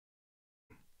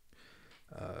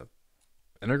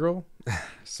integral.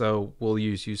 So we'll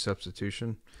use u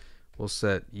substitution. We'll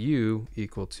set u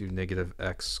equal to negative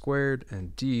x squared,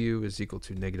 and du is equal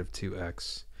to negative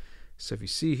 2x. So if you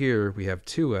see here, we have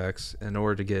 2x. In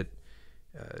order to get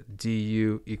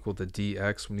du equal to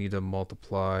dx, we need to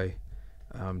multiply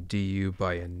du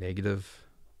by a negative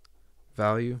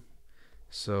value.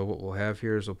 So what we'll have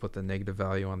here is we'll put the negative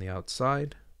value on the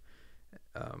outside,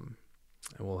 and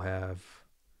we'll have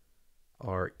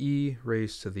our e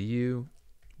raised to the u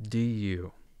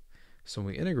du. So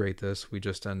when we integrate this, we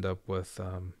just end up with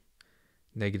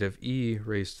negative e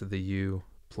raised to the u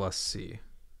plus c,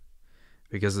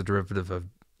 because the derivative of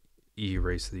e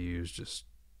raised to the u is just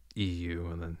eu,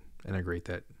 and then integrate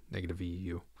that negative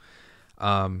eu.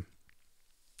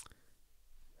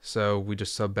 So we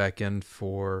just sub back in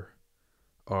for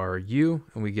our u,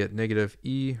 and we get negative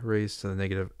e raised to the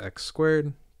negative x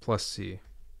squared plus c.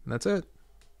 And that's it.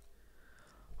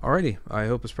 Alrighty, I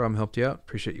hope this problem helped you out.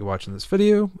 Appreciate you watching this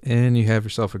video, and you have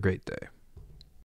yourself a great day.